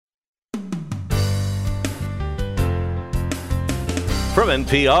From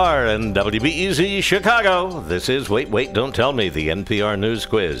NPR and WBEZ Chicago, this is Wait, Don't Tell Me, the NPR News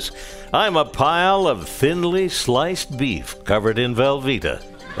Quiz. I'm a pile of thinly sliced beef covered in Velveeta.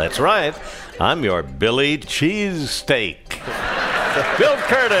 That's right, I'm your Billy Cheesesteak. Bill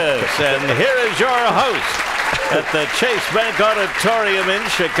Curtis, and here is your host at the Chase Bank Auditorium in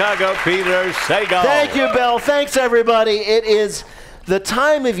Chicago, Peter Sagal. Thank you, Bill. Thanks, everybody. It is the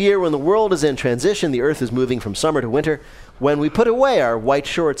time of year when the world is in transition. The earth is moving from summer to winter, when we put away our white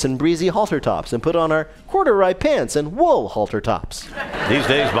shorts and breezy halter tops and put on our corduroy pants and wool halter tops. These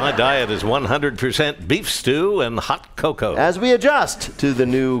days, my diet is 100% beef stew and hot cocoa. As we adjust to the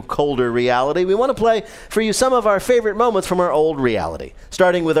new, colder reality, we want to play for you some of our favorite moments from our old reality,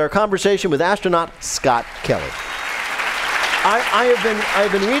 starting with our conversation with astronaut Scott Kelly.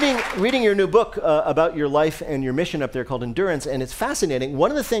 I've been reading your new book about your life and your mission up there called Endurance, and it's fascinating.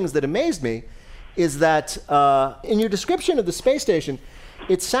 One of the things that amazed me is that in your description of the space station,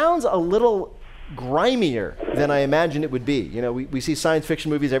 it sounds a little grimier than I imagined it would be. You know, we see science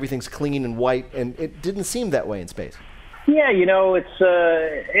fiction movies, everything's clean and white, and it didn't seem that way in space. Yeah, you know, it's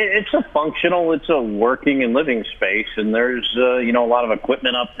a working and living space, and there's a lot of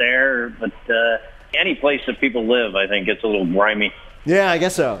equipment up there, but any place that people live, I think, gets a little grimy. Yeah, I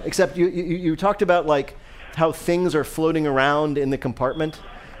guess so. Except you talked about like how things are floating around in the compartment.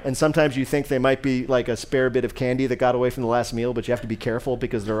 And sometimes you think they might be like a spare bit of candy that got away from the last meal, but you have to be careful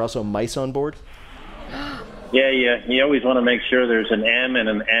because there are also mice on board. Yeah. You always want to make sure there's an M and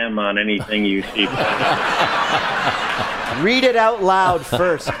an M on anything you see. Read it out loud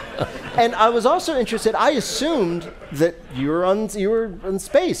first. And I was also interested, I assumed that you were in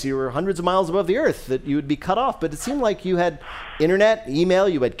space, you were hundreds of miles above the Earth, that you would be cut off, but it seemed like you had internet, email,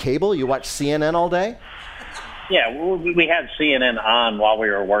 you had cable, you watched CNN all day. Yeah, we had CNN on while we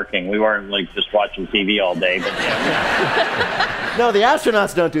were working. We weren't like just watching TV all day. But yeah. No, the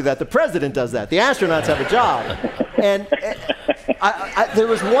astronauts don't do that. The president does that. The astronauts have a job. And there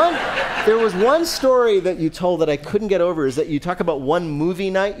was one story that you told that I couldn't get over. Is that you talk about one movie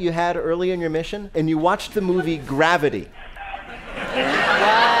night you had early in your mission, and you watched the movie Gravity.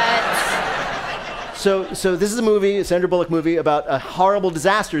 What? So this is a movie, a Sandra Bullock movie about a horrible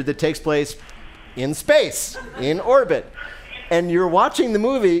disaster that takes place in space, in orbit. And you're watching the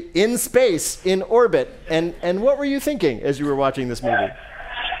movie in space, in orbit. And what were you thinking as you were watching this movie?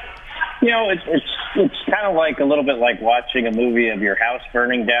 You know, it's kind of like a little bit like watching a movie of your house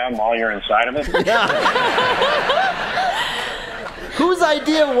burning down while you're inside of it. Yeah. Whose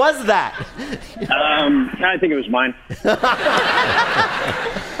idea was that? I think it was mine.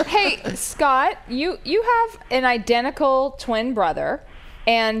 Hey, Scott, you have an identical twin brother,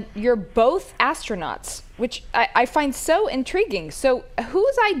 and you're both astronauts, which I find so intriguing. So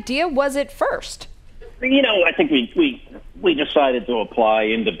whose idea was it first? You know, I think we decided to apply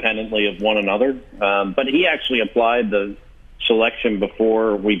independently of one another, but he actually applied the selection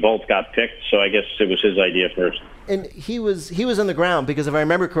before we both got picked, so I guess it was his idea first. And he was on the ground because if I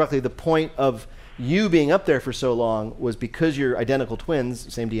remember correctly, the point of you being up there for so long was because you're identical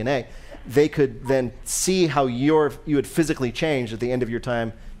twins, same DNA, they could then see how you had physically changed at the end of your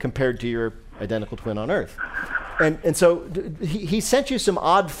time compared to your identical twin on Earth. And so he sent you some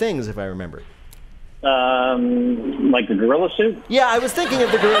odd things, if I remember. Like the gorilla suit? Yeah, I was thinking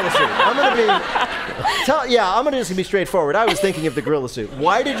of the gorilla suit. I'm going to just be straightforward. I was thinking of the gorilla suit.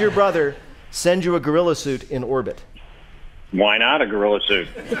 Why did your brother send you a gorilla suit in orbit? Why not a gorilla suit?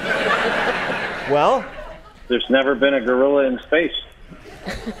 Well? There's never been a gorilla in space.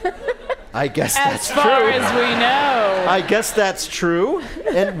 I guess that's true. As far as we know. I guess that's true.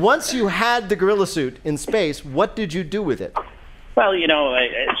 And once you had the gorilla suit in space, what did you do with it? Well, you know,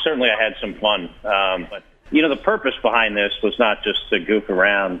 certainly I had some fun. But, you know, the purpose behind this was not just to goof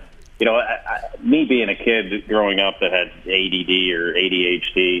around. You know, me being a kid growing up that had ADD or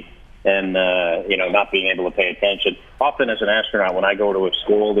ADHD and, you know, not being able to pay attention. Often as an astronaut, when I go to a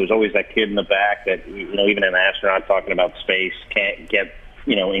school, there's always that kid in the back that, you know, even an astronaut talking about space can't get,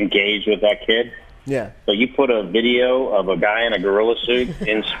 you know, engaged with that kid. Yeah. So you put a video of a guy in a gorilla suit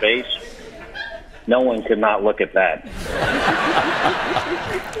in space, no one could not look at that.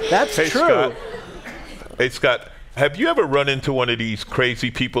 That's true. Scott. Hey, Scott, have you ever run into one of these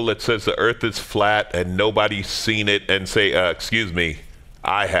crazy people that says the Earth is flat and nobody's seen it and say, excuse me,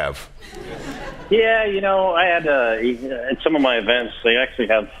 I have? Yeah, you know, I had at some of my events, they actually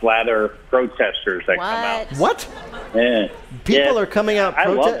have flat Earth protesters that come out. What? Yeah. People are coming out I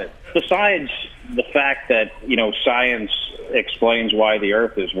love it. Besides the fact that, you know, science explains why the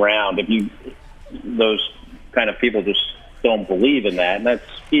Earth is round, those kind of people just don't believe in that, and that's,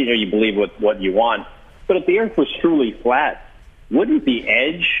 you know, you believe what you want. But if the Earth was truly flat, wouldn't the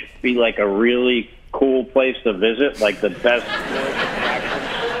Edge be like a really cool place to visit, like the best?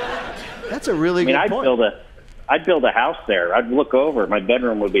 That's a really I mean, good point. I'd build a house there. I'd look over. My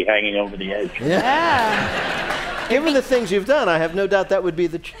bedroom would be hanging over the edge. Yeah. Given the things you've done, I have no doubt that would be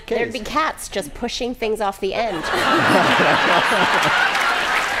the case. There'd be cats just pushing things off the end.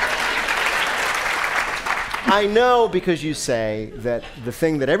 I know because you say that the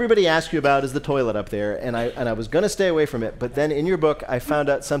thing that everybody asks you about is the toilet up there, and I was going to stay away from it, but then in your book I found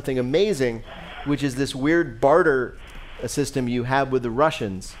out something amazing, which is this weird barter system you have with the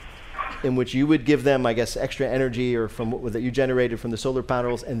Russians, in which you would give them, I guess, extra energy or from that you generated from the solar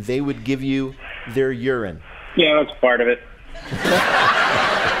panels, and they would give you their urine. Yeah, that's part of it.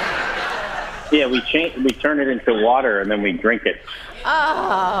 Yeah, we turn it into water and then we drink it.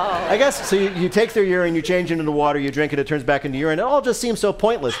 Oh. I guess, so you take their urine, you change it into water, you drink it, it turns back into urine. It all just seems so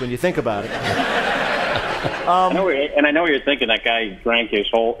pointless when you think about it. I know what you're thinking. That guy drank his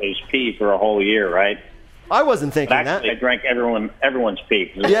pee for a whole year, right? I wasn't thinking But actually, that. I drank everyone's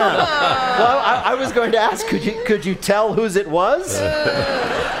pee. Yeah. Well, I was going to ask, could you tell whose it was?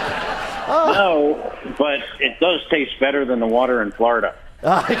 No, but it does taste better than the water in Florida.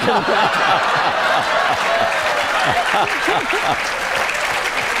 I can imagine.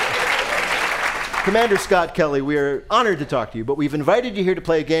 Commander Scott Kelly, we are honored to talk to you, but we've invited you here to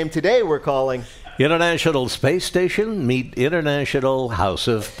play a game today we're calling International Space Station meet International House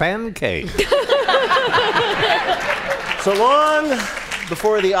of Pancake. So long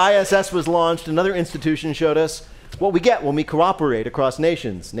before the ISS was launched, another institution showed us what we get when we cooperate across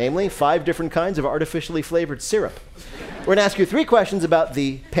nations, namely 5 different kinds of artificially flavored syrup. We're going to ask you 3 questions about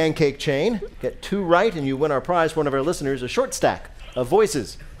the pancake chain. Get 2 right, and you win our prize for one of our listeners, a short stack of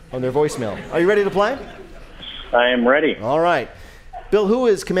voices on their voicemail. Are you ready to play? I am ready. All right. Bill, who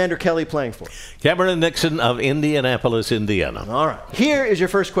is Commander Kelly playing for? Cameron Nixon of Indianapolis, Indiana. All right. Here is your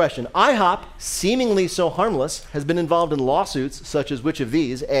first question. IHOP, seemingly so harmless, has been involved in lawsuits such as which of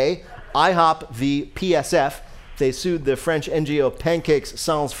these? A, IHOP v. PSF. They sued the French NGO Pancakes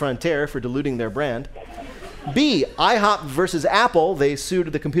Sans Frontières for diluting their brand. B, IHOP versus Apple. They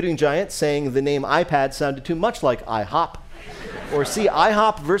sued the computing giant, saying the name iPad sounded too much like IHOP. Or C,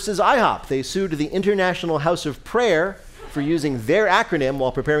 IHOP versus IHOP. They sued the International House of Prayer for using their acronym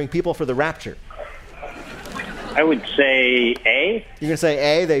while preparing people for the rapture. I would say A. You're going to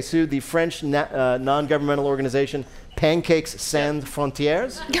say A. They sued the French non-governmental organization Pancakes Sans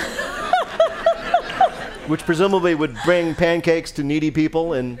Frontières, which presumably would bring pancakes to needy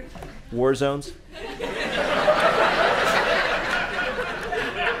people in war zones.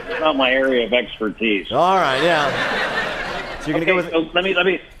 Not my area of expertise. All right, yeah. So you're going to go with... So let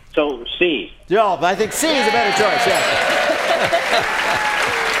me. So C. Yeah, but I think C is a better choice, yeah.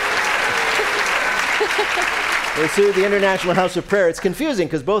 They sued the International House of Prayer. It's confusing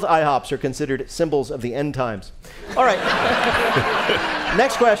because both IHOPs are considered symbols of the end times. All right.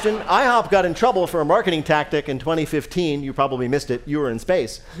 Next question. IHOP got in trouble for a marketing tactic in 2015. You probably missed it. You were in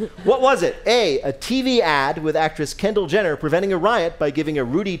space. What was it? A TV ad with actress Kendall Jenner preventing a riot by giving a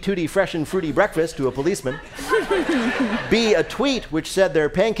Rudy Tooty fresh and fruity breakfast to a policeman. B, a tweet which said their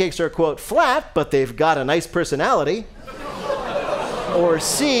pancakes are, quote, flat, but they've got a nice personality. Or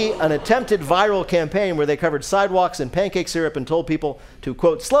C, an attempted viral campaign where they covered sidewalks in pancake syrup and told people to,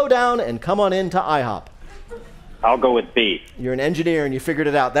 quote, slow down and come on in to IHOP. I'll go with B. You're an engineer and you figured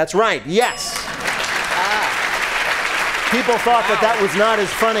it out. That's right. Yes. People thought that was not as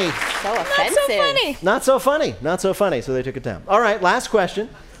funny. So offensive. Not so funny. Not so funny. Not so funny. So they took it down. All right, last question.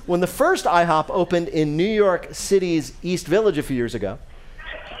 When the first IHOP opened in New York City's East Village a few years ago,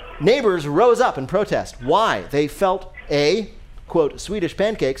 neighbors rose up in protest. Why? They felt A, quote, Swedish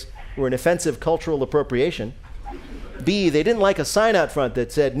pancakes were an offensive cultural appropriation. B, they didn't like a sign out front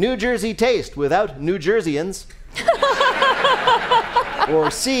that said New Jersey taste without New Jerseyans. Or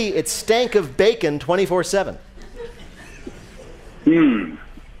C, it stank of bacon 24/7.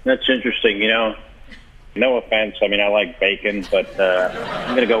 That's interesting. No offense. I mean, I like bacon, but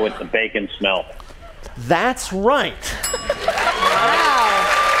I'm going to go with the bacon smell. That's right.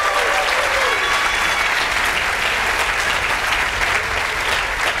 Wow.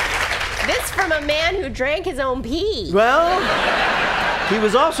 This from a man who drank his own pee. Well, he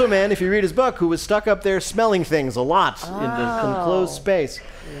was also a man, if you read his book, who was stuck up there smelling things a lot in the enclosed space.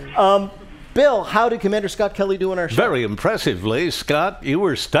 Bill, how did Commander Scott Kelly do on our show? Very impressively, Scott. You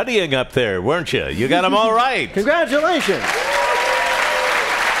were studying up there, weren't you? You got them all right. Congratulations.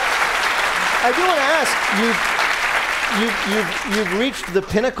 I do want to ask, you've reached the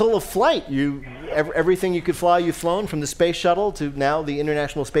pinnacle of flight. Everything you could fly, you've flown, from the space shuttle to now the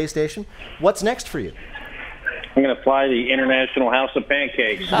International Space Station. What's next for you? I'm going to fly the International House of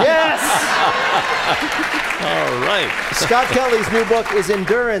Pancakes. Yes! All right. Scott Kelly's new book is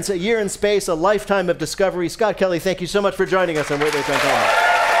Endurance, A Year in Space, A Lifetime of Discovery. Scott Kelly, thank you so much for joining us on Wait, Wait, Don't Tell Me.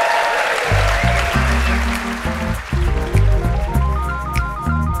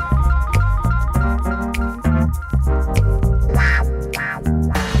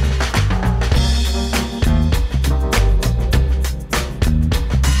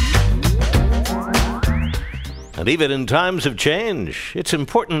 And even in times of change, it's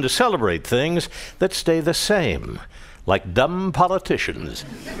important to celebrate things that stay the same, like dumb politicians.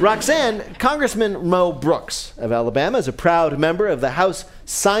 Roxanne, Congressman Mo Brooks of Alabama is a proud member of the House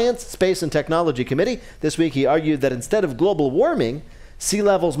Science, Space, and Technology Committee. This week he argued that instead of global warming, sea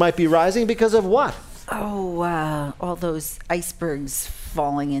levels might be rising because of what? Oh, all those icebergs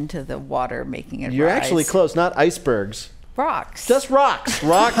falling into the water, making it You're rise. actually close, not icebergs. Rocks. Just rocks.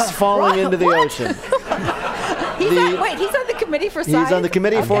 Rocks falling into the ocean. He's on the committee for science? He's on the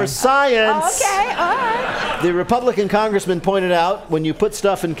committee for science. Okay, all right. The Republican congressman pointed out when you put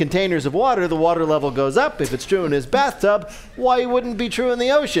stuff in containers of water, the water level goes up. If it's true in his bathtub, why wouldn't it be true in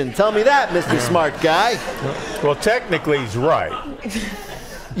the ocean? Tell me that, Mr. Smart Guy. Well, technically he's right,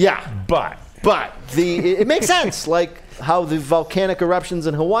 Yeah, but it makes sense, like how the volcanic eruptions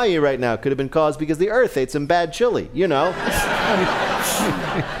in Hawaii right now could have been caused because the Earth ate some bad chili, you know.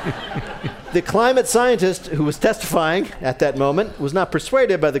 The climate scientist who was testifying at that moment was not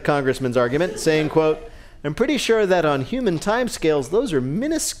persuaded by the congressman's argument, saying, quote, "I'm pretty sure that on human timescales, those are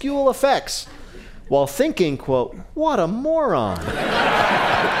minuscule effects," while thinking, quote, "What a moron."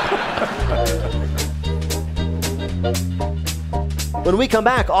 When we come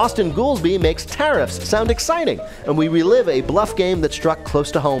back, Austin Goolsbee makes tariffs sound exciting, and we relive a bluff game that struck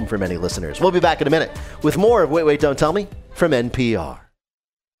close to home for many listeners. We'll be back in a minute with more of Wait, Wait, Don't Tell Me from NPR.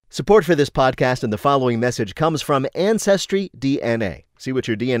 Support for this podcast and the following message comes from Ancestry DNA. See what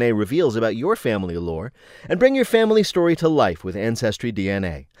your DNA reveals about your family lore and bring your family story to life with Ancestry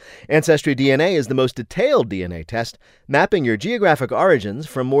DNA. Ancestry DNA is the most detailed DNA test, mapping your geographic origins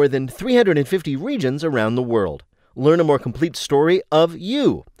from more than 350 regions around the world. Learn a more complete story of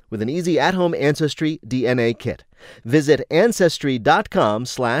you with an easy at-home Ancestry DNA kit. Visit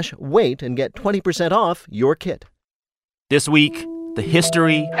Ancestry.com/wait and get 20% off your kit. This week, the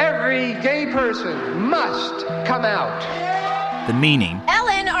history, Every gay person must come out. the meaning,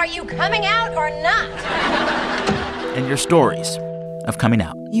 Ellen, are you coming out or not? and your stories of coming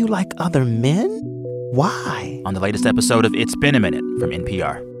out. You like other men? Why? On the latest episode of It's Been a Minute from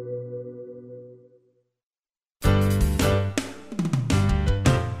NPR.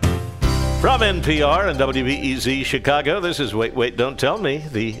 From NPR and WBEZ Chicago, this is Wait, Wait, Don't Tell Me,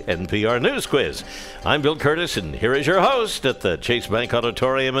 the NPR News Quiz. I'm Bill Curtis, and here is your host at the Chase Bank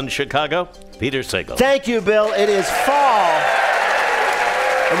Auditorium in Chicago, Peter Sagal. Thank you, Bill. It is fall.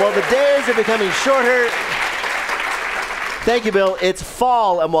 And while the days are becoming shorter... Thank you, Bill. It's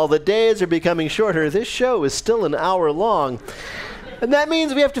fall, and while the days are becoming shorter, this show is still an hour long. And that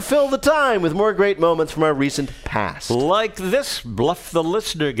means we have to fill the time with more great moments from our recent past. Like this Bluff the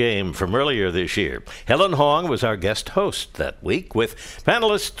Listener game from earlier this year. Helen Hong was our guest host that week with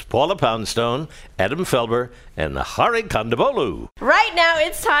panelists Paula Poundstone, Adam Felber, and Hari Kondabolu. Right now,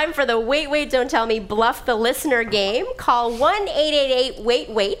 it's time for the Wait, Wait, Don't Tell Me Bluff the Listener game. Call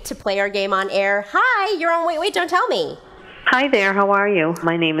 1-888-WAIT-WAIT to play our game on air. Hi, you're on Wait, Wait, Don't Tell Me. Hi there, how are you?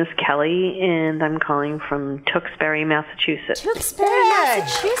 My name is Kelly, and I'm calling from Tewksbury, Massachusetts. Tewksbury,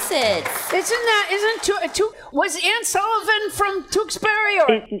 Massachusetts. Was Ann Sullivan from Tewksbury? Or?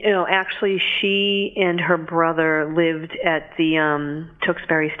 Actually, she and her brother lived at the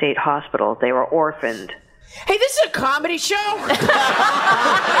Tewksbury State Hospital. They were orphaned. Hey, this is a comedy show.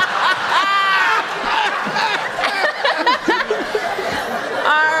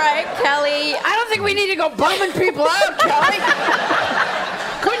 All right, Kelly. I don't think we need to go bumming people out, Kelly.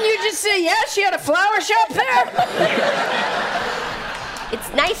 Couldn't you just say, yeah, she had a flower shop there?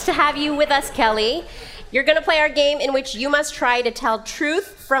 It's nice to have you with us, Kelly. You're going to play our game in which you must try to tell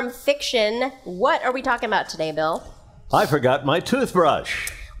truth from fiction. What are we talking about today, Bill? I forgot my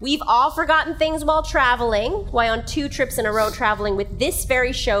toothbrush. We've all forgotten things while traveling. Why, on 2 trips in a row traveling with this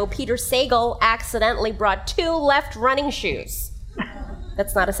very show, Peter Sagal accidentally brought 2 left running shoes.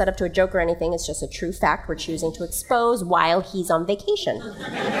 That's not a setup to a joke or anything. It's just a true fact we're choosing to expose while he's on vacation.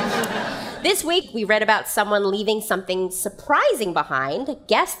 This week, we read about someone leaving something surprising behind.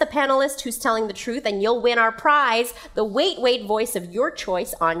 Guess the panelist who's telling the truth, and you'll win our prize, the Wait, Wait voice of your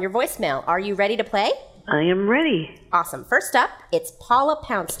choice on your voicemail. Are you ready to play? I am ready. Awesome. First up, it's Paula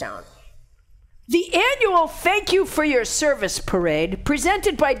Poundstone. The annual Thank You for Your Service Parade,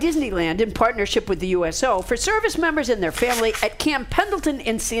 presented by Disneyland in partnership with the USO for service members and their family at Camp Pendleton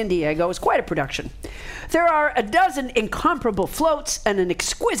in San Diego, is quite a production. There are a dozen incomparable floats and an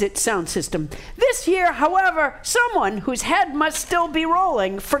exquisite sound system. This year, however, someone whose head must still be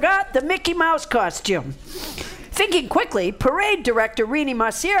rolling forgot the Mickey Mouse costume. Thinking quickly, parade director Rini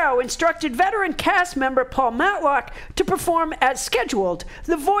Maciero instructed veteran cast member Paul Matlock to perform as scheduled,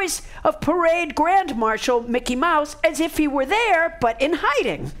 the voice of parade Grand Marshal Mickey Mouse as if he were there, but in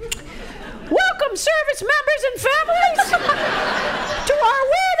hiding. Welcome, service members and families, to our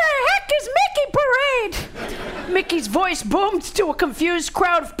Where the Heck is Mickey parade. Mickey's voice boomed to a confused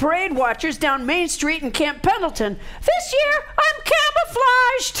crowd of parade watchers down Main Street in Camp Pendleton. This year, I'm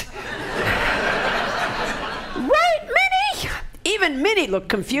camouflaged. Right, Minnie? Even Minnie looked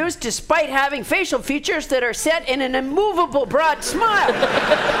confused despite having facial features that are set in an immovable broad smile.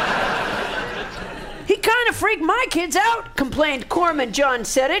 He kind of freaked my kids out, complained Corpsman John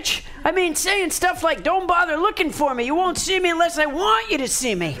Sedich. I mean, saying stuff like, don't bother looking for me. You won't see me unless I want you to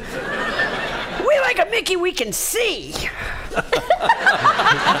see me. We like a Mickey we can see.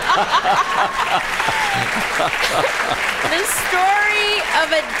 The story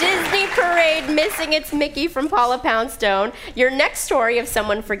of a Disney parade missing its Mickey from Paula Poundstone. Your next story of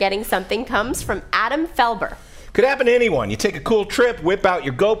someone forgetting something comes from Adam Felber. Could happen to anyone. You take a cool trip, whip out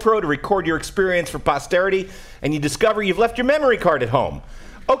your GoPro to record your experience for posterity, and you discover you've left your memory card at home.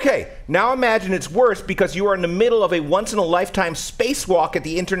 Okay, now imagine it's worse because you are in the middle of a once-in-a-lifetime spacewalk at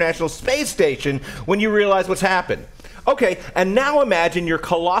the International Space Station when you realize what's happened. Okay, and now imagine your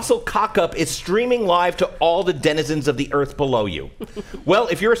colossal cock-up is streaming live to all the denizens of the Earth below you. Well,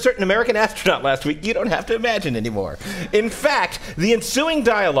 if you're a certain American astronaut last week, you don't have to imagine anymore. In fact, the ensuing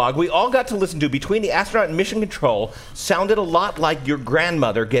dialogue we all got to listen to between the astronaut and mission control sounded a lot like your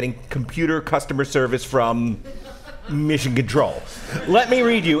grandmother getting computer customer service from mission control. Let me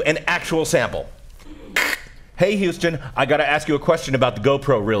read you an actual sample. Hey, Houston, I gotta ask you a question about the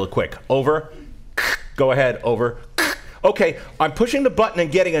GoPro real quick. Over. Go ahead, over. Okay, I'm pushing the button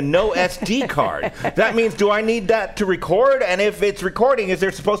and getting a no SD card. That means, do I need that to record? And if it's recording, is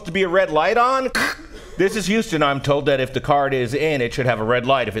there supposed to be a red light on? This is Houston. I'm told that if the card is in, it should have a red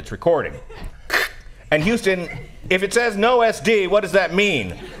light if it's recording. And Houston, if it says no SD, what does that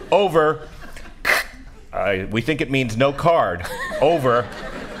mean? Over. We think it means no card. Over.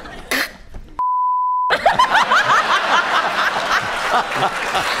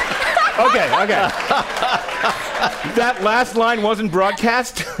 Okay. That last line wasn't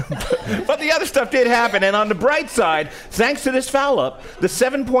broadcast, but the other stuff did happen. And on the bright side, thanks to this foul-up, the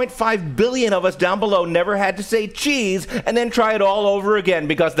 7.5 billion of us down below never had to say cheese and then try it all over again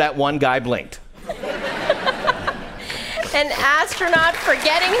because that one guy blinked. An astronaut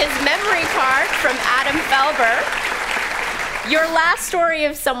forgetting his memory card from Adam Felber. Your last story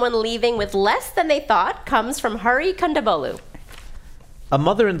of someone leaving with less than they thought comes from Hari Kondabolu. A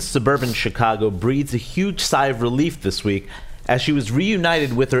mother in suburban Chicago breathes a huge sigh of relief this week as she was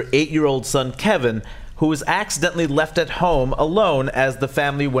reunited with her 8-year-old son Kevin, who was accidentally left at home alone as the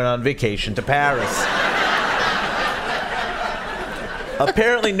family went on vacation to Paris.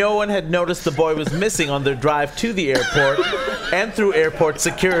 Apparently no one had noticed the boy was missing on their drive to the airport and through airport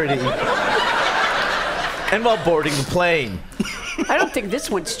security and while boarding the plane. I don't think this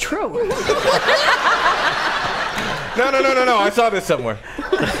one's true. No, I saw this somewhere.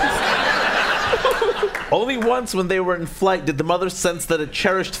 Only once when they were in flight did the mother sense that a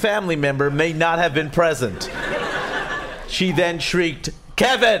cherished family member may not have been present. She then shrieked,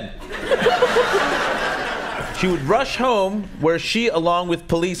 "Kevin!" She would rush home, where she, along with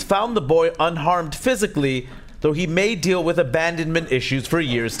police, found the boy unharmed physically, though he may deal with abandonment issues for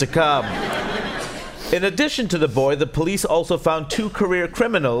years to come. In addition to the boy, the police also found 2 career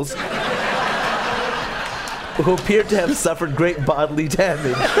criminals who appeared to have suffered great bodily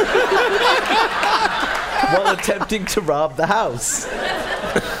damage while attempting to rob the house.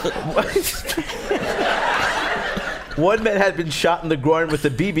 One man had been shot in the groin with a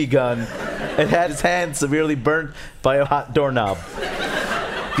BB gun and had his hand severely burnt by a hot doorknob.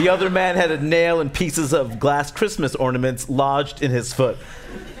 The other man had a nail and pieces of glass Christmas ornaments lodged in his foot.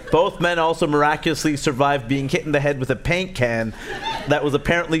 Both men also miraculously survived being hit in the head with a paint can that was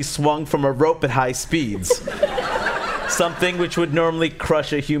apparently swung from a rope at high speeds. Something which would normally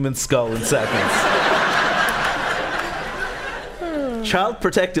crush a human skull in seconds. Child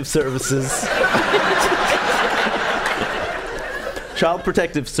Protective Services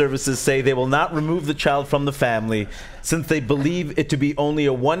say they will not remove the child from the family since they believe it to be only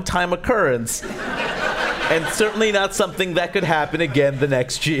a one-time occurrence and certainly not something that could happen again the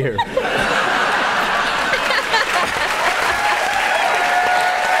next year.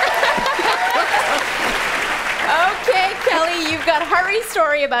 We've got Hurry's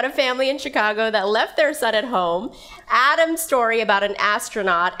story about a family in Chicago that left their son at home, Adam's story about an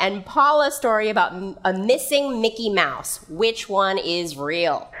astronaut, and Paula's story about a missing Mickey Mouse. Which one is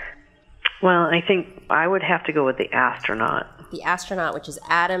real? Well, I think I would have to go with the astronaut. The astronaut, which is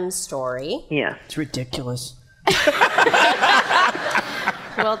Adam's story. Yes. It's ridiculous.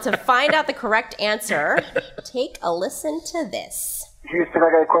 Well, to find out the correct answer, take a listen to this. Houston, I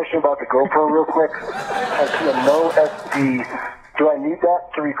got a question about the GoPro real quick. I see a no SD. Do I need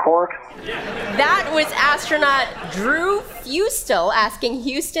that to record? That was astronaut Drew Fustel asking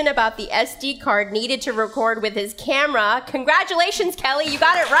Houston about the SD card needed to record with his camera. Congratulations, Kelly, you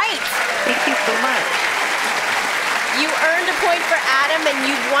got it right. Thank you so much. You earned a point for Adam, and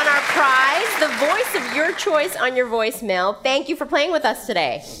you've won our prize, the voice of your choice on your voicemail. Thank you for playing with us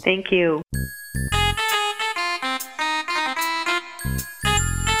today. Thank you.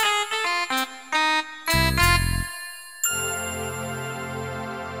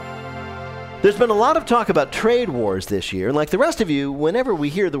 There's been a lot of talk about trade wars this year, and like the rest of you, whenever we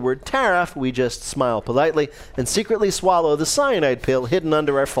hear the word tariff, we just smile politely and secretly swallow the cyanide pill hidden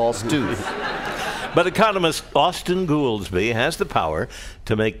under our false tooth. But economist Austin Goolsbee has the power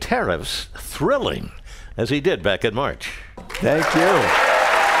to make tariffs thrilling, as he did back in March. Thank you.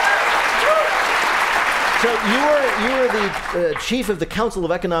 So you were the chief of the Council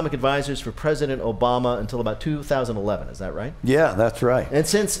of Economic Advisors for President Obama until about 2011, is that right? Yeah, that's right. And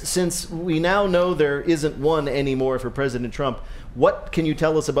since we now know there isn't one anymore for President Trump, what can you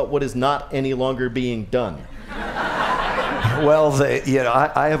tell us about what is not any longer being done? Well,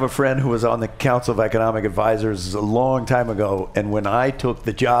 I have a friend who was on the Council of Economic Advisors a long time ago, and when I took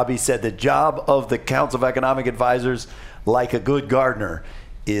the job, he said the job of the Council of Economic Advisors, like a good gardener,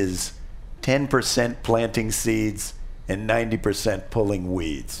 is 10% planting seeds and 90% pulling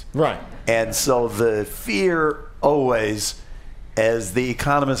weeds. Right. And so the fear always, as the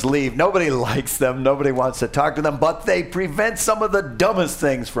economists leave, nobody likes them, nobody wants to talk to them, but they prevent some of the dumbest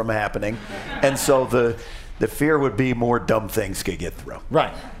things from happening. And so the fear would be more dumb things could get through.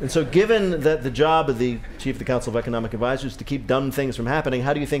 Right. And so given that the job of the chief of the Council of Economic Advisors is to keep dumb things from happening,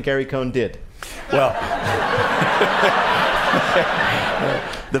 how do you think Gary Cohn did? Well,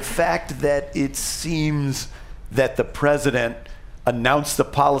 the fact that it seems that the president announced the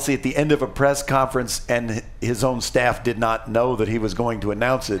policy at the end of a press conference and his own staff did not know that he was going to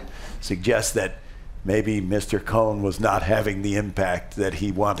announce it suggests that maybe Mr. Cohn was not having the impact that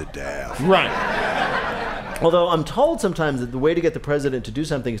he wanted to have. Right. Although I'm told sometimes that the way to get the president to do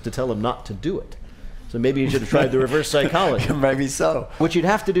something is to tell him not to do it. So maybe you should have tried the reverse psychology. Maybe so. What you'd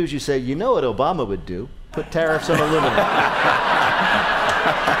have to do is you say, you know what Obama would do? Put tariffs on aluminum.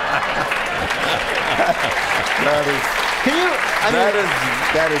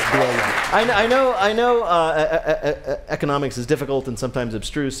 That is brilliant. I know economics is difficult and sometimes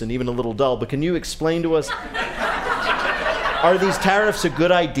abstruse and even a little dull, but can you explain to us, are these tariffs a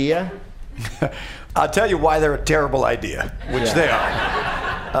good idea? I'll tell you why they're a terrible idea, which they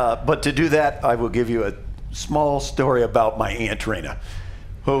are. But to do that, I will give you a small story about my Aunt Rena,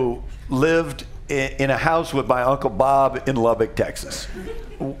 who lived in a house with my Uncle Bob in Lubbock, Texas.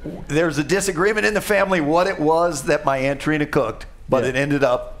 There's a disagreement in the family what it was that my Aunt Rena cooked, but it ended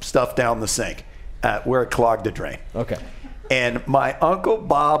up stuffed down the sink where it clogged the drain. Okay. And my Uncle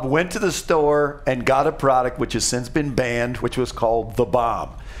Bob went to the store and got a product which has since been banned, which was called the Bomb.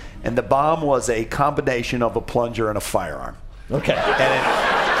 And the Bomb was a combination of a plunger and a firearm. Okay. And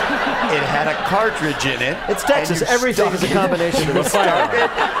it had a cartridge in it. It's Texas. Everything is a combination of a firearm.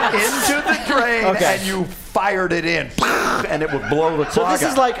 Into the drain, and you fired it in, and it would blow the clog out. So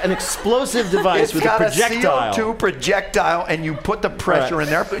this is like an explosive device with a projectile. It's got a CO2 projectile, and you put the pressure in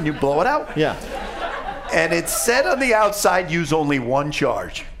there, and you blow it out. Yeah. And it said on the outside, use only one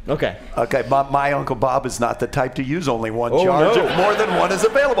charge. Okay. Okay, my Uncle Bob is not the type to use only one charge if more than one is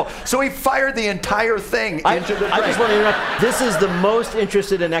available. So he fired the entire thing into the drain. I just want to interrupt. This is the most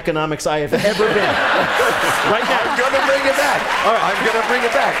interested in economics I have ever been. Right now. I'm going to bring it back. All right. I'm going to bring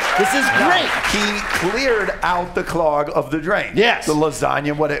it back. This is great. He cleared out the clog of the drain. Yes. The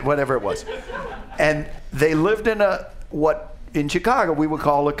lasagna, whatever it was. And they lived in in Chicago we would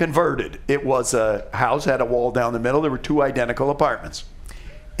call a converted. It was a house, had a wall down the middle. There were two identical apartments.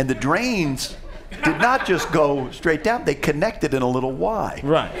 And the drains did not just go straight down, they connected in a little Y.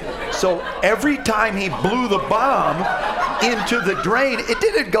 Right. So every time he blew the bomb into the drain, it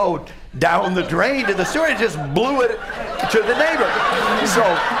didn't go down the drain to the sewer, it just blew it to the neighbor. So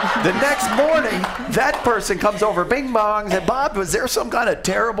the next morning, that person comes over, bing bong, said, Bob, was there some kind of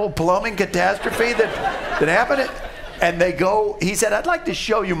terrible plumbing catastrophe that happened? And they go, he said, I'd like to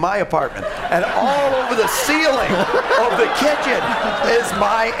show you my apartment. And all over the ceiling of the kitchen is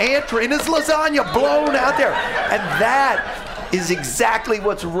my Antrina's lasagna blown out there. And that is exactly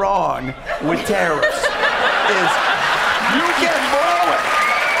what's wrong with tariffs, is you can blow it.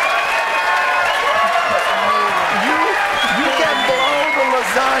 You can blow the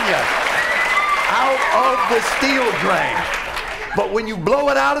lasagna out of the steel drain. But when you blow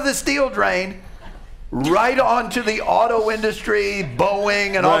it out of the steel drain, right onto the auto industry,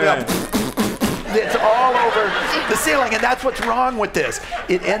 Boeing, and all that. It's all over the ceiling, and that's what's wrong with this.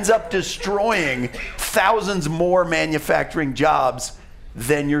 It ends up destroying thousands more manufacturing jobs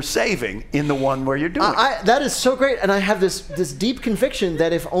than you're saving in the one where you're doing it. That is so great, and I have this deep conviction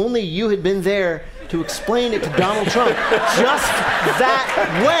that if only you had been there to explain it to Donald Trump just that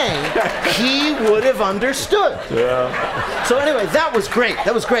way, he would have understood. Yeah. So anyway, that was great.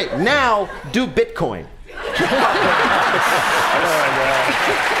 That was great. Now, do Bitcoin.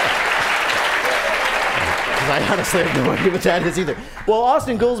 I honestly have no idea what that is either. Well,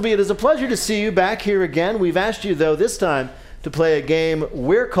 Austin Goolsbee, it is a pleasure to see you back here again. We've asked you, though, this time to play a game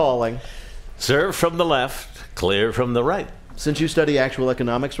we're calling Serve from the left, clear from the right. Since you study actual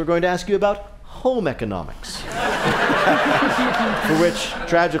economics, we're going to ask you about home economics, for which,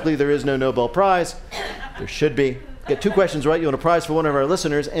 tragically, there is no Nobel Prize. There should be. Get 2 questions right, you win a prize for one of our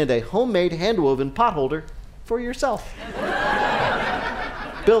listeners and a homemade hand-woven potholder for yourself.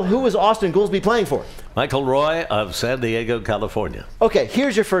 Bill, who is Austin Goolsbee playing for? Michael Roy of San Diego, California. Okay,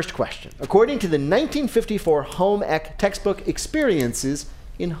 here's your first question. According to the 1954 Home Ec textbook, Experiences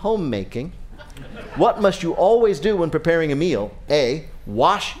in Homemaking, what must you always do when preparing a meal? A,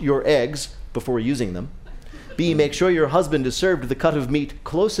 wash your eggs before using them. B, make sure your husband is served the cut of meat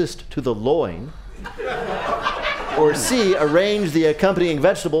closest to the loin. Or C, arrange the accompanying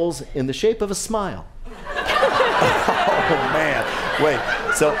vegetables in the shape of a smile. Oh, man. Wait,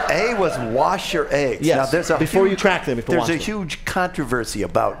 so A was wash your eggs. Yes, now, there's a before you crack them. There's a huge controversy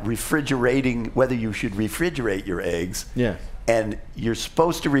about refrigerating, whether you should refrigerate your eggs. Yeah. And you're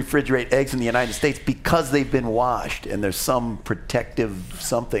supposed to refrigerate eggs in the United States because they've been washed, and there's some protective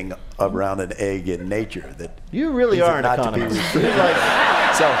something around an egg in nature that you really are an economist. So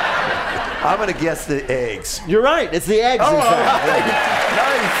I'm going to guess the eggs. You're right. It's the eggs. Oh, in fact.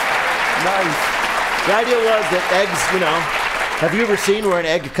 Nice. The idea was that eggs, you know. Have you ever seen where an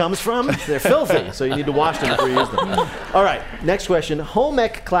egg comes from? They're filthy, so you need to wash them before you use them. All right, next question. Home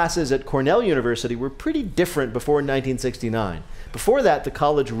ec classes at Cornell University were pretty different before 1969. Before that, the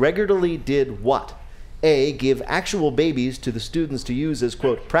college regularly did what? A, give actual babies to the students to use as,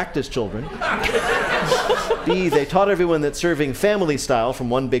 quote, practice children. B, they taught everyone that serving family style from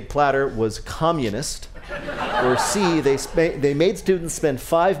one big platter was communist. Or C, they made students spend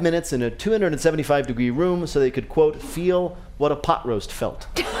 5 minutes in a 275-degree room so they could, quote, feel what a pot roast felt.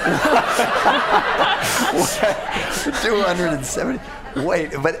 270.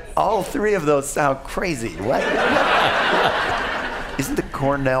 Wait, but all 3 of those sound crazy. What? Isn't the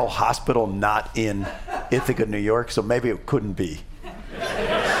Cornell Hospital not in Ithaca, New York? So maybe it couldn't be.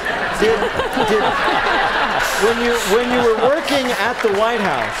 When you were working at the White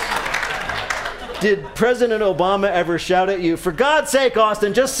House, did President Obama ever shout at you, for God's sake,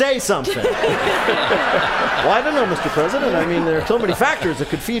 Austin, just say something? Well, I don't know, Mr. President. I mean, there are so many factors that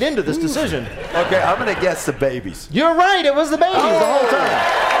could feed into this decision. Okay, I'm going to guess the babies. You're right. It was the babies the whole time.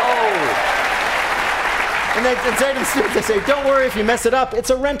 And they say to the students, they say, don't worry if you mess it up.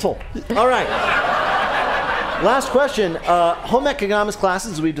 It's a rental. All right. Last question. Home economics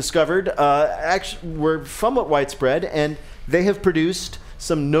classes, we've discovered, actually were somewhat widespread, and they have produced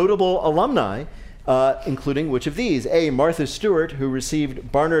some notable alumni, including which of these? A, Martha Stewart, who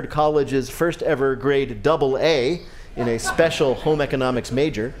received Barnard College's first ever grade AA in a special home economics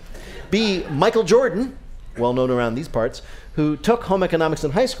major. B, Michael Jordan, well known around these parts, who took home economics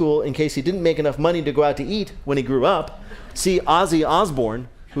in high school in case he didn't make enough money to go out to eat when he grew up. C, Ozzy Osbourne,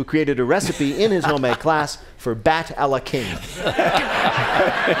 who created a recipe in his home ec class for bat a la king. Wait,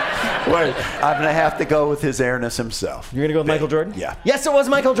 I'm going to have to go with His Airness himself. You're going to go with Michael Jordan? Yeah. Yes, it was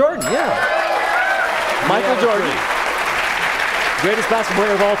Michael Jordan, yeah. Michael Jordan, greatest basketball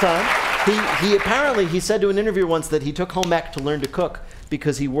player of all time. He apparently, he said to an interviewer once that he took home ec to learn to cook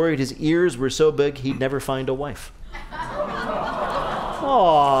because he worried his ears were so big he'd never find a wife.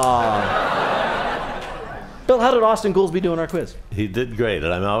 Aww. Bill, how did Austin Goolsbee do in our quiz? He did great,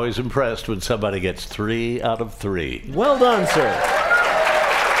 and I'm always impressed when somebody gets 3 out of 3. Well done, sir.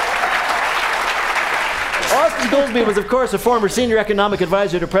 Austin Goolsbee was, of course, a former senior economic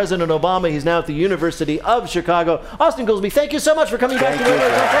advisor to President Obama. He's now at the University of Chicago. Austin Goolsbee, thank you so much for coming back to Wait, Wait,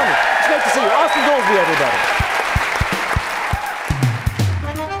 Don't Tell Me. It's great to see you. Austin Goolsbee, everybody.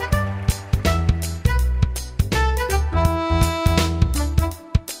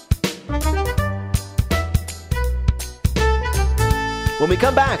 we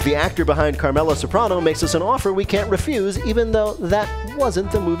come back, the actor behind Carmela Soprano makes us an offer we can't refuse, even though that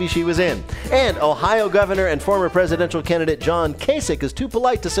wasn't the movie she was in. And Ohio Governor and former presidential candidate John Kasich is too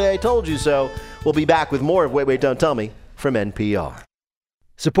polite to say I told you so. We'll be back with more of Wait, Wait, Don't Tell Me from NPR.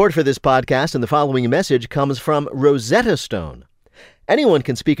 Support for this podcast and the following message comes from Rosetta Stone. Anyone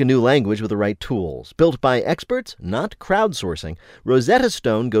can speak a new language with the right tools. Built by experts, not crowdsourcing, Rosetta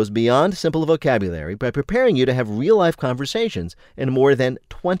Stone goes beyond simple vocabulary by preparing you to have real-life conversations in more than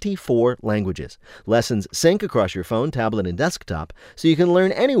 24 languages. Lessons sync across your phone, tablet, and desktop, so you can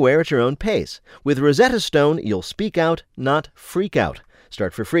learn anywhere at your own pace. With Rosetta Stone, you'll speak out, not freak out.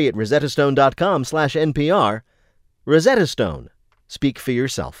 Start for free at rosettastone.com/NPR. Rosetta Stone. Speak for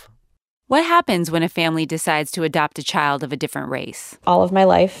yourself. What happens when a family decides to adopt a child of a different race? All of my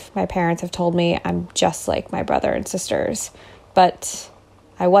life, my parents have told me I'm just like my brother and sisters, but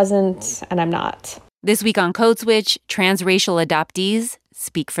I wasn't, and I'm not. This week on Code Switch, transracial adoptees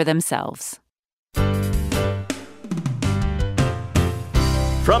speak for themselves.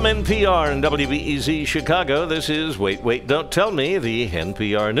 From NPR and WBEZ Chicago, this is Wait, Wait, Don't Tell Me, the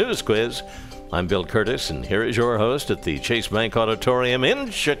NPR News Quiz. I'm Bill Curtis, and here is your host at the Chase Bank Auditorium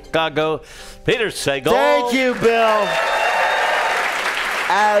in Chicago, Peter Sagal. Thank you, Bill.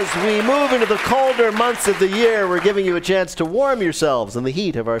 As we move into the colder months of the year, we're giving you a chance to warm yourselves in the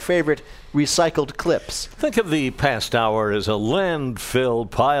heat of our favorite recycled clips. Think of the past hour as a landfill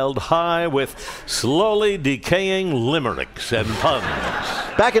piled high with slowly decaying limericks and puns.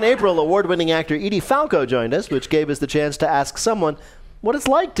 Back in April, award-winning actor Edie Falco joined us, which gave us the chance to ask someone what it's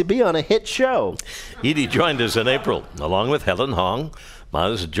like to be on a hit show. Edie joined us in April, along with Helen Hong,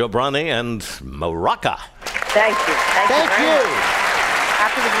 Maz Jobrani, and Moraka. Thank you. Thank you. Very much.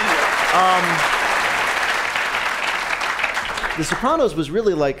 Happy to be here. The Sopranos was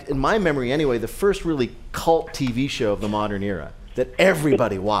really like, in my memory anyway, the first really cult TV show of the modern era that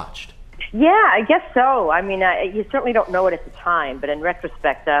everybody watched. Yeah, I guess so. I mean, you certainly don't know it at the time, but in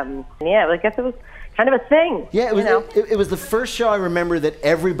retrospect, I guess it was kind of a thing. Yeah, it was the first show I remember that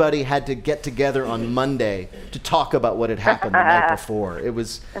everybody had to get together on Monday to talk about what had happened the night before. I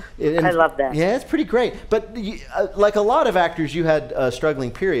love that. Yeah, it's pretty great. But like a lot of actors, you had a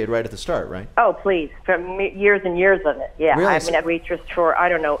struggling period right at the start, right? Oh, please. For years and years of it. Yeah, really? I mean, I waitressed for, I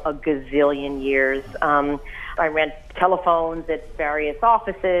don't know, a gazillion years. I ran telephones at various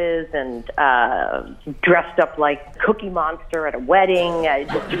offices and dressed up like Cookie Monster at a wedding.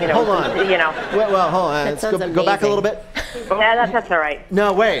 Hold on. Well, hold on. Let's go back a little bit. Yeah, that's all right.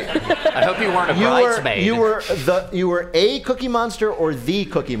 No, wait. I hope you weren't a bridesmaid. You were a Cookie Monster or the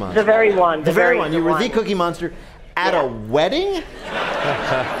Cookie Monster? The very one. The very one. You were the Cookie Monster at a wedding?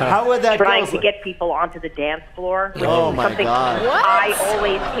 How would that Trying go? to get people onto the dance floor. Which Oh is my something God. I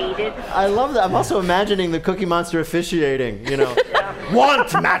always hated. I love that. I'm also imagining the Cookie Monster officiating,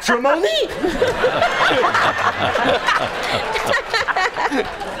 Want matrimony?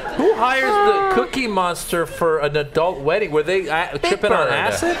 Who hires the Cookie Monster for an adult wedding? Were they tripping on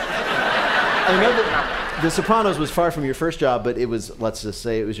acid? I know that The Sopranos was far from your first job, but it was, let's just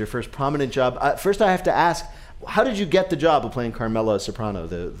say, it was your first prominent job. First, I have to ask, how did you get the job of playing Carmela Soprano,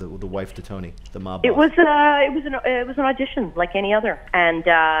 the wife to Tony, the mob boss? It was an audition like any other, and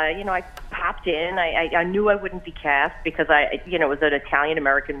I popped in. I knew I wouldn't be cast because it was an Italian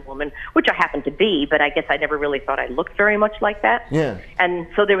American woman, which I happened to be, but I guess I never really thought I looked very much like that. Yeah. And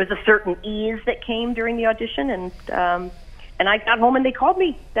so there was a certain ease that came during the audition, and I got home and they called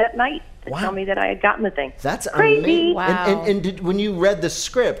me that night to tell me that I had gotten the thing. That's crazy. Amazing. Wow. And when you read the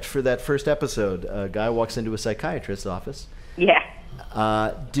script for that first episode, a guy walks into a psychiatrist's office. Yeah.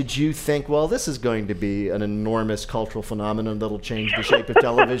 Did you think, well, this is going to be an enormous cultural phenomenon that'll change the shape of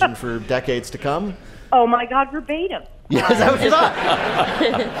television for decades to come? Oh my God, verbatim. Yeah, is that what you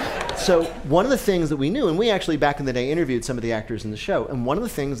thought? So one of the things that we knew, and we actually back in the day interviewed some of the actors in the show, and one of the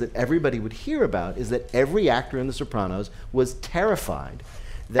things that everybody would hear about is that every actor in The Sopranos was terrified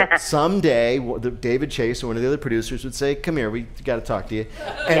that someday David Chase or one of the other producers would say, come here, we got to talk to you.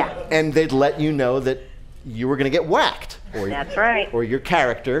 And they'd let you know that you were going to get whacked. That's right. Or your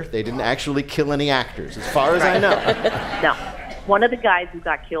character. They didn't actually kill any actors, as far as I know. No. One of the guys who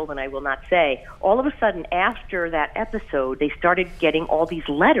got killed, and I will not say, all of a sudden after that episode, they started getting all these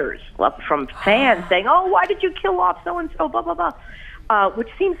letters from fans saying, oh, why did you kill off so-and-so, blah, blah, blah. Which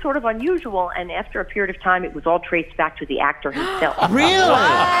seems sort of unusual, and after a period of time, it was all traced back to the actor himself. Really? Wow.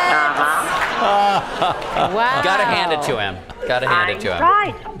 Gotta hand it to him.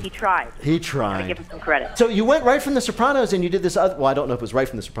 He tried. Gotta give him some credit. So you went right from The Sopranos and you did this other, well, I don't know if it was right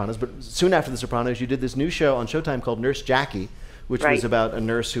from The Sopranos, but soon after The Sopranos, you did this new show on Showtime called Nurse Jackie, which Right. was about a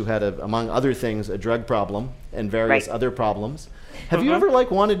nurse who had, among other things, a drug problem and various Right. other problems. Have you Mhm. ever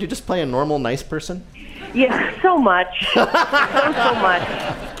wanted to just play a normal, nice person? Yeah, so much. so much.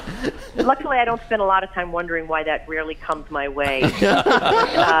 Luckily, I don't spend a lot of time wondering why that rarely comes my way.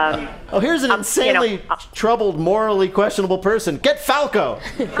 Oh, here's an insanely troubled, morally questionable person. Get Falco.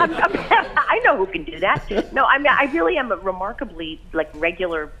 I know who can do that. No, I mean, I really am a remarkably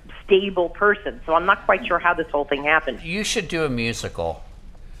regular, stable person, so I'm not quite sure how this whole thing happened. You should do a musical.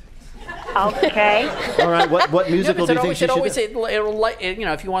 Okay. All right, what musical do you think she should do? It'll light,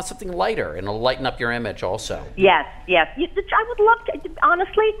 if you want something lighter, and it'll lighten up your image also. Yes. I would love to.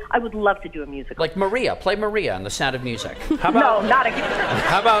 Honestly, I would love to do a musical. Like Maria, play Maria in The Sound of Music. No, not again.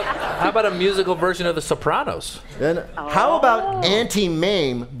 How about a musical version of The Sopranos? Then how about Auntie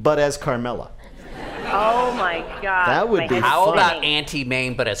Mame, but as Carmela? Oh my God. That would be How fun. about Auntie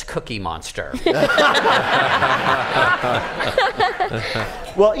Mame, but as Cookie Monster?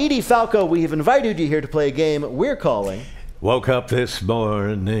 Well, Edie Falco, we have invited you here to play a game we're calling Woke up this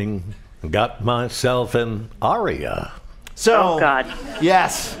morning, got myself an aria. So, Oh, God.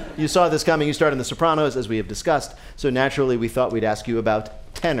 Yes, you saw this coming. You started in The Sopranos, as we have discussed. So naturally, we thought we'd ask you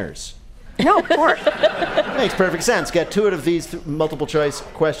about tenors. No, of course. Makes perfect sense. Get 2 out of these multiple choice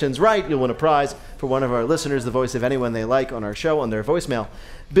questions right. You'll win a prize for one of our listeners, the voice of anyone they like on our show, on their voicemail.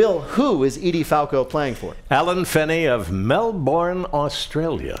 Bill, who is Edie Falco playing for? Alan Finney of Melbourne,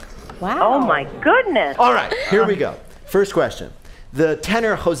 Australia. Wow. Oh my goodness. All right, here we go. First question. The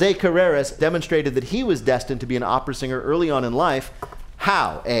tenor Jose Carreras demonstrated that he was destined to be an opera singer early on in life.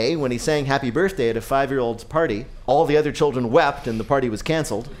 How? A, when he sang Happy Birthday at a 5-year-old's party, all the other children wept and the party was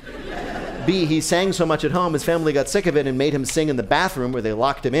canceled. B, he sang so much at home his family got sick of it and made him sing in the bathroom where they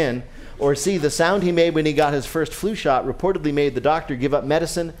locked him in. Or C, the sound he made when he got his first flu shot reportedly made the doctor give up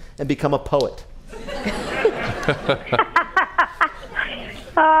medicine and become a poet.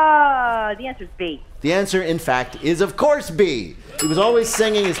 The answer's B. The answer, in fact, is of course B. He was always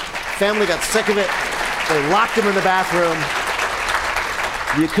singing. His family got sick of it. They locked him in the bathroom.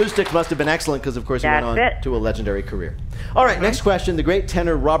 The acoustics must have been excellent because, of course, he went on to a legendary career. All right, next question. The great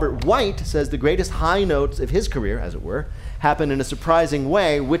tenor Robert White says the greatest high notes of his career, as it were, happened in a surprising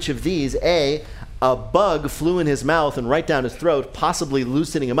way. Which of these? A bug flew in his mouth and right down his throat, possibly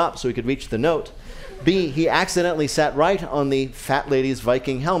loosening him up so he could reach the note. B, he accidentally sat right on the fat lady's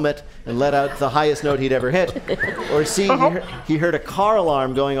Viking helmet and let out the highest note he'd ever hit. Or C, he heard a car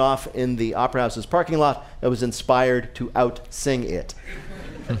alarm going off in the Opera House's parking lot and was inspired to out-sing it.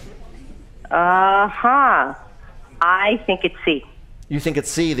 I think it's C. You think it's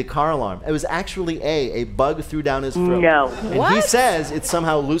C, the car alarm. It was actually A bug threw down his throat. No. And he What? says it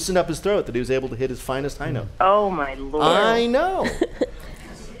somehow loosened up his throat, that he was able to hit his finest high note. Oh my Lord. I know.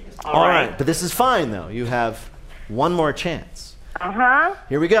 All right, but this is fine, though. You have one more chance. Uh-huh.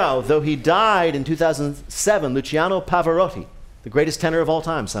 Here we go. Though he died in 2007, Luciano Pavarotti, the greatest tenor of all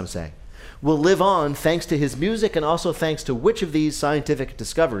time, some say, will live on thanks to his music and also thanks to which of these scientific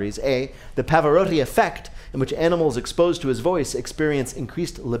discoveries? A, the Pavarotti effect, in which animals exposed to his voice experience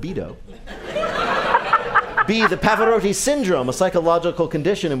increased libido. B, the Pavarotti syndrome, a psychological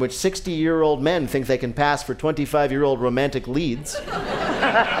condition in which 60-year-old men think they can pass for 25-year-old romantic leads.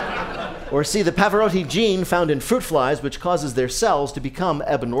 Or C, the Pavarotti gene found in fruit flies, which causes their cells to become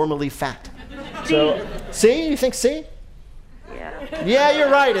abnormally fat. So, C? You think C? Yeah. Yeah, you're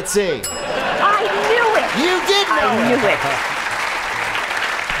right, it's C. I knew it. You did know I knew it.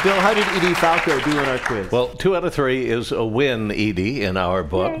 Bill, how did Edie Falco do in our quiz? Well, 2 out of 3 is a win, Edie, in our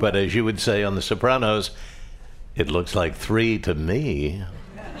book. But as you would say on The Sopranos, it looks like 3 to me.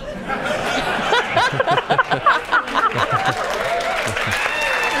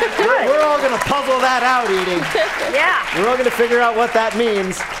 We're all going to puzzle that out, Edie. Yeah. We're all going to figure out what that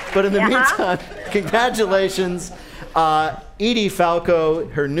means. But in the meantime, congratulations. Edie Falco,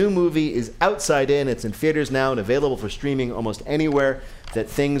 her new movie is Outside In. It's in theaters now and available for streaming almost anywhere that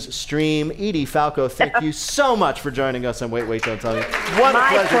things stream. Edie Falco, thank you so much for joining us on Wait, Wait, Don't Tell Me. What a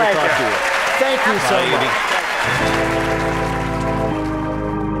pleasure to talk to you. Thank you so much.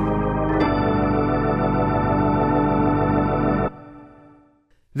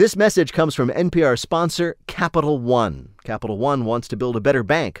 This message comes from NPR sponsor Capital One. Capital One wants to build a better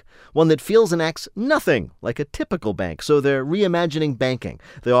bank, one that feels and acts nothing like a typical bank, so they're reimagining banking.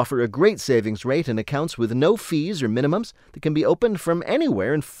 They offer a great savings rate and accounts with no fees or minimums that can be opened from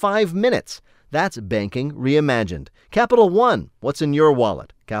anywhere in 5 minutes. That's banking reimagined. Capital One, what's in your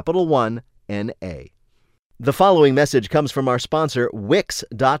wallet? Capital One, N.A. The following message comes from our sponsor,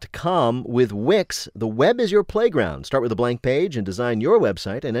 Wix.com. With Wix, the web is your playground. Start with a blank page and design your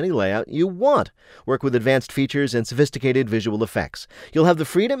website in any layout you want. Work with advanced features and sophisticated visual effects. You'll have the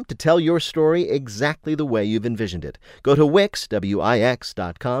freedom to tell your story exactly the way you've envisioned it. Go to Wix,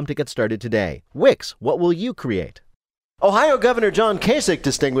 Wix.com to get started today. Wix, what will you create? Ohio Governor John Kasich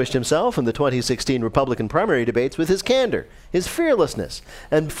distinguished himself in the 2016 Republican primary debates with his candor, his fearlessness,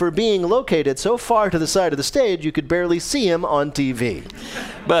 and for being located so far to the side of the stage you could barely see him on TV.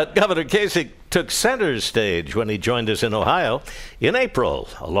 But Governor Kasich took center stage when he joined us in Ohio in April,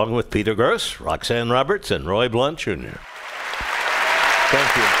 along with Peter Gross, Roxanne Roberts, and Roy Blunt Jr.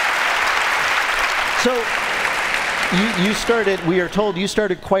 Thank you. So, you started, we are told you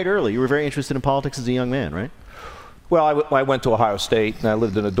started quite early. You were very interested in politics as a young man, right? Well, I went to Ohio State, and I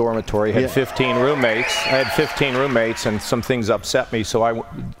lived in a dormitory, had 15 roommates. I had 15 roommates, and some things upset me, so I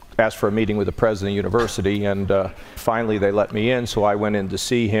asked for a meeting with the president of the university, and finally they let me in, so I went in to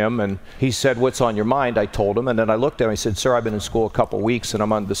see him, and he said, "What's on your mind?" I told him, and then I looked at him, I said, "Sir, I've been in school a couple weeks, and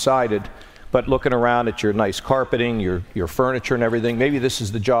I'm undecided, but looking around at your nice carpeting, your furniture and everything, maybe this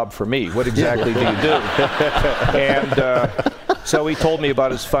is the job for me. What exactly do you do?" And so he told me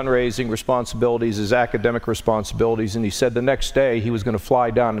about his fundraising responsibilities, his academic responsibilities, and he said the next day he was going to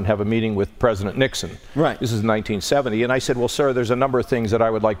fly down and have a meeting with President Nixon. Right. This is 1970. And I said, "Well, sir, there's a number of things that I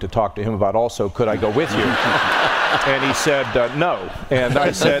would like to talk to him about also. Could I go with you?" And he said, "No." And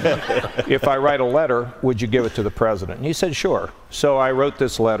I said, "If I write a letter, would you give it to the president?" And he said, "Sure." So I wrote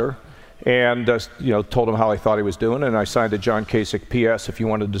this letter and told him how I thought he was doing, and I signed a John Kasich P.S. If you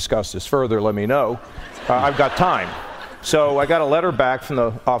want to discuss this further, let me know. I've got time. So I got a letter back from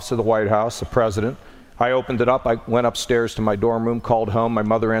the office of the White House, the president. I opened it up. I went upstairs to my dorm room, called home. My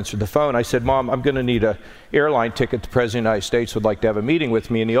mother answered the phone. I said, "Mom, I'm going to need an airline ticket. The President of the United States would like to have a meeting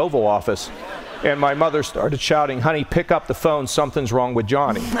with me in the Oval Office." And my mother started shouting, "Honey, pick up the phone. Something's wrong with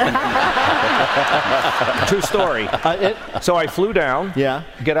Johnny." True story. So I flew down,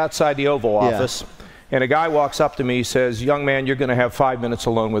 get outside the Oval Office, and a guy walks up to me, says, "Young man, you're going to have 5 minutes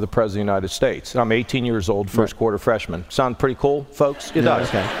alone with the President of the United States." And I'm 18 years old, first quarter freshman. Sound pretty cool, folks? It does.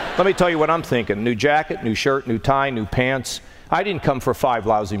 Okay. Let me tell you what I'm thinking. New jacket, new shirt, new tie, new pants. I didn't come for 5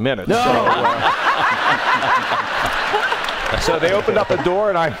 lousy minutes. No. So they opened up the door,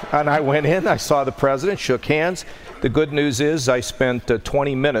 and I went in. I saw the president, shook hands. The good news is I spent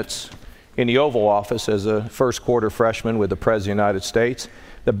 20 minutes in the Oval Office as a first quarter freshman with the President of the United States.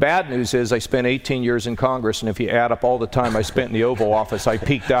 The bad news is I spent 18 years in Congress, and if you add up all the time I spent in the Oval Office, I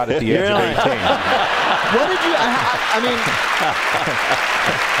peaked out at the age of 18. What did you, I mean...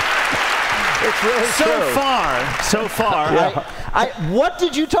 It's really so far. Yeah. What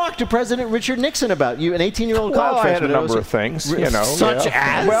did you talk to President Richard Nixon about? You, an 18-year-old college freshman. I had a number of things, Such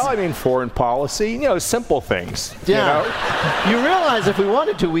as? Well, I mean, foreign policy, simple things. Yeah. You realize if we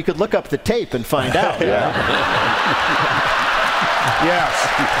wanted to, we could look up the tape and find out. Yes.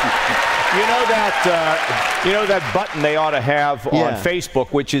 You know that button they ought to have on Facebook,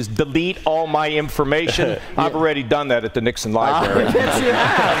 which is delete all my information? I've already done that at the Nixon Library. I bet you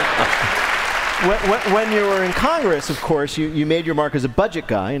have. When you were in Congress, of course, you made your mark as a budget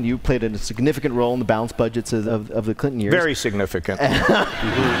guy, and you played a significant role in the balanced budgets of the Clinton years. Very significant. I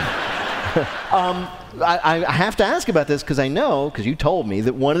have to ask about this because I know, because you told me,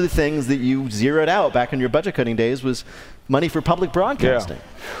 that one of the things that you zeroed out back in your budget cutting days was money for public broadcasting.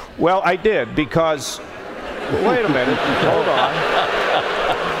 Yeah. Well, I did because, wait a minute, hold on.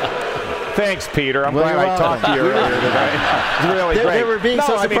 Thanks, Peter. I'm glad I talked to you earlier today. It's really great. They were being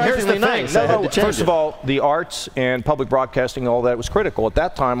so surprisingly nice. First of all, the arts and public broadcasting, all that was critical. At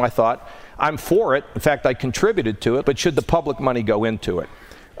that time, I thought, I'm for it. In fact, I contributed to it, but should the public money go into it?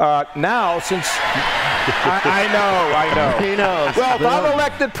 Now, since I know. He knows. Well, if I'm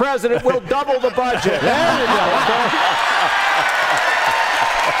elected president, we'll double the budget. There you go.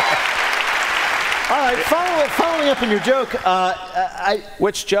 All right, following up on your joke.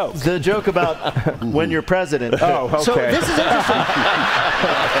 Which joke? The joke about when you're president. Oh, okay. So this is interesting.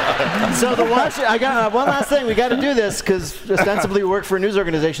 So I got one last thing. We got to do this because ostensibly you work for a news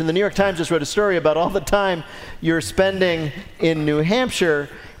organization. The New York Times just wrote a story about all the time you're spending in New Hampshire.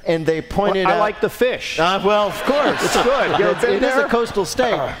 And they pointed out... I like the fish. Well, of course. It's good. It is a coastal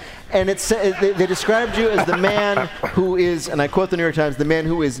state. And they described you as the man who is, and I quote the New York Times, the man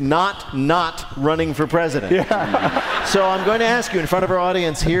who is not running for president. Yeah. So I'm going to ask you in front of our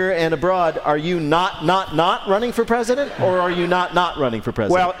audience here and abroad, are you not running for president, or are you not running for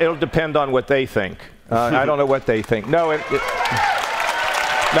president? Well, it'll depend on what they think. I don't know what they think. No,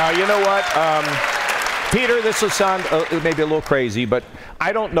 now, you know what? Peter, this will sound maybe a little crazy, but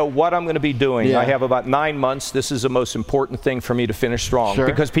I don't know what I'm going to be doing. Yeah. I have about 9 months. This is the most important thing for me to finish strong. Sure.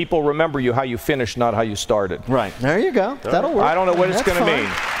 Because people remember you how you finished, not how you started. Right. There you go. That'll work. I don't know what it's That's going to fine.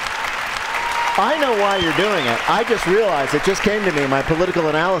 mean. I know why you're doing it. I just realized, it just came to me, my political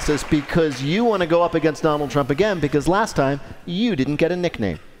analysis, because you want to go up against Donald Trump again, because last time you didn't get a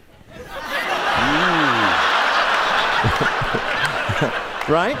nickname.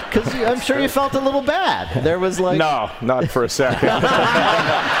 Right? Because I'm sure you felt a little bad. There was like... No, not for a second.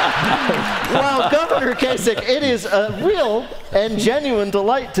 Well, Governor Kasich, it is a real and genuine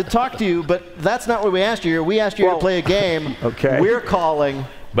delight to talk to you, but that's not what we asked you. We asked you to play a game. Okay. We're calling...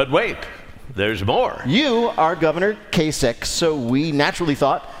 But wait, there's more. You are Governor Kasich, so we naturally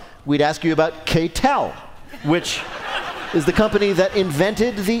thought we'd ask you about K-Tel, which is the company that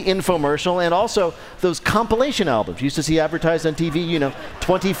invented the infomercial and also those compilation albums. You used to see advertised on TV,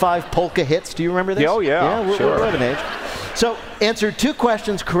 25 polka hits. Do you remember this? Oh, yeah. We're of an age. So, answer 2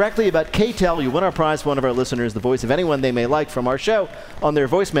 questions correctly about K-Tel. You win our prize for one of our listeners, the voice of anyone they may like from our show, on their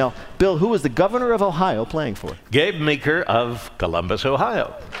voicemail. Bill, who is the governor of Ohio playing for? Gabe Meeker of Columbus,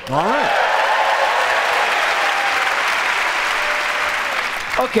 Ohio. All right.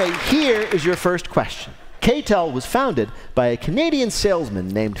 Okay, here is your first question. K-Tel was founded by a Canadian salesman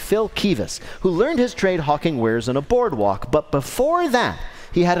named Phil Kivas, who learned his trade hawking wares on a boardwalk. But before that,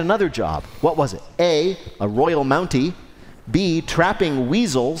 he had another job. What was it? A royal mountie, B, trapping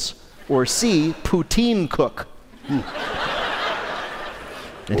weasels, or C, poutine cook.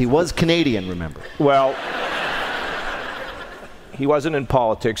 And he was Canadian, remember. Well, he wasn't in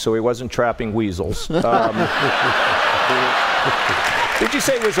politics, so he wasn't trapping weasels. Did you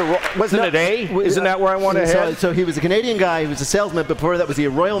say it wasn't it A? Isn't that where I want to head? So he was a Canadian guy. He was a salesman. Before that was he a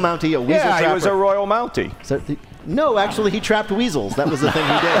royal mountie, a weasel trapper. Yeah, he was a royal mountie. No, actually, he trapped weasels. That was the thing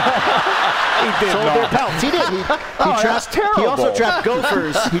he did. He did Sold not. their pelts. He did. That's terrible. He also trapped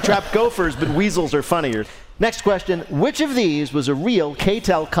gophers. He trapped gophers, but weasels are funnier. Next question. Which of these was a real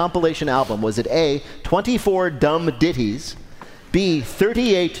K-Tel compilation album? Was it A, 24 Dumb Ditties, B,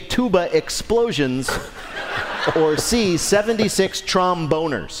 38 Tuba Explosions, or C, 76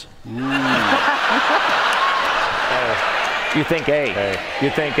 Tromboners? You think A. You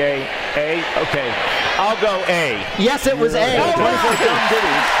think A? A? Okay. I'll go A. Yes, it was A. 24 Dumb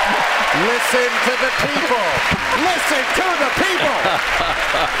Ditties. Listen to the people. Listen to the people.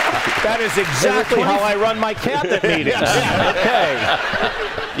 That is exactly how I run my cabinet meetings. Okay.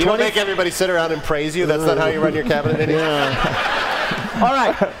 You don't make everybody sit around and praise you. That's not how you run your cabinet meetings. All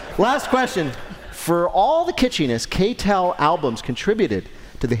right. Last question. For all the kitschiness, K-Tel albums contributed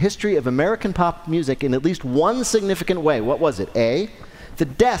to the history of American pop music in at least one significant way. What was it? A, the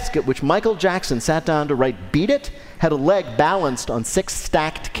desk at which Michael Jackson sat down to write Beat It had a leg balanced on 6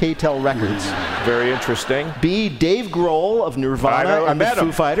 stacked K-Tel records. Very interesting. B, Dave Grohl of Nirvana and the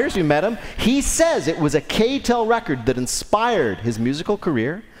Foo Fighters. You met him. He says it was a K-Tel record that inspired his musical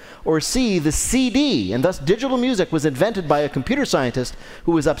career. Or C, the CD, and thus digital music, was invented by a computer scientist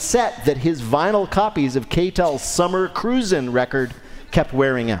who was upset that his vinyl copies of K-Tel's Summer Cruisin' record kept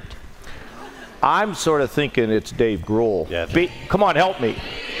wearing out. I'm sort of thinking it's Dave Grohl. Yeah. B. Come on, help me.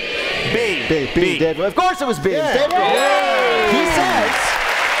 B. B. Dave. Of course it was B. Yeah. Dave Grohl.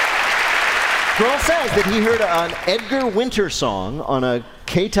 Grohl says that he heard an Edgar Winter song on a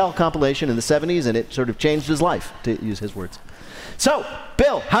K-Tel compilation in the 70s, and it sort of changed his life, to use his words. So,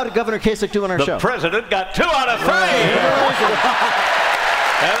 Bill, how did Governor Kasich do on our show? The president got 2 out of 3. And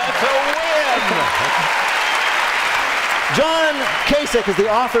that's a win. John Kasich is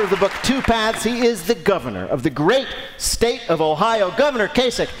the author of the book Two Paths. He is the governor of the great state of Ohio. Governor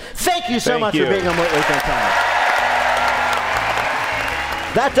Kasich, thank you so much for being on Wait, Wait, Don't Tell Me.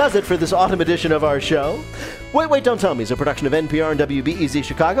 That does it for this autumn edition of our show. Wait, Wait, Don't Tell Me is a production of NPR and WBEZ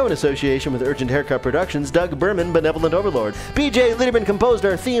Chicago in association with Urgent Haircut Productions. Doug Berman, Benevolent Overlord. BJ Liederman composed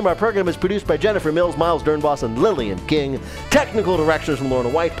our theme. Our program is produced by Jennifer Mills, Miles Dernboss, and Lillian King. Technical directions from Lorna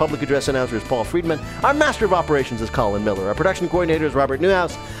White. Public address announcer is Paul Friedman. Our master of operations is Colin Miller. Our production coordinator is Robert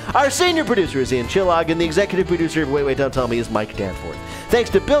Newhouse. Our senior producer is Ian Chillog, and the executive producer of Wait, Wait, Don't Tell Me is Mike Danforth. Thanks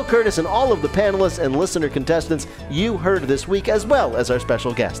to Bill Curtis and all of the panelists and listener contestants you heard this week, as well as our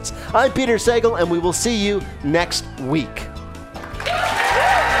special guests. I'm Peter Sagal, and we will see you next week.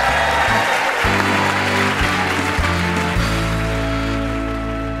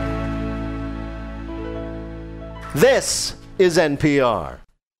 This is NPR.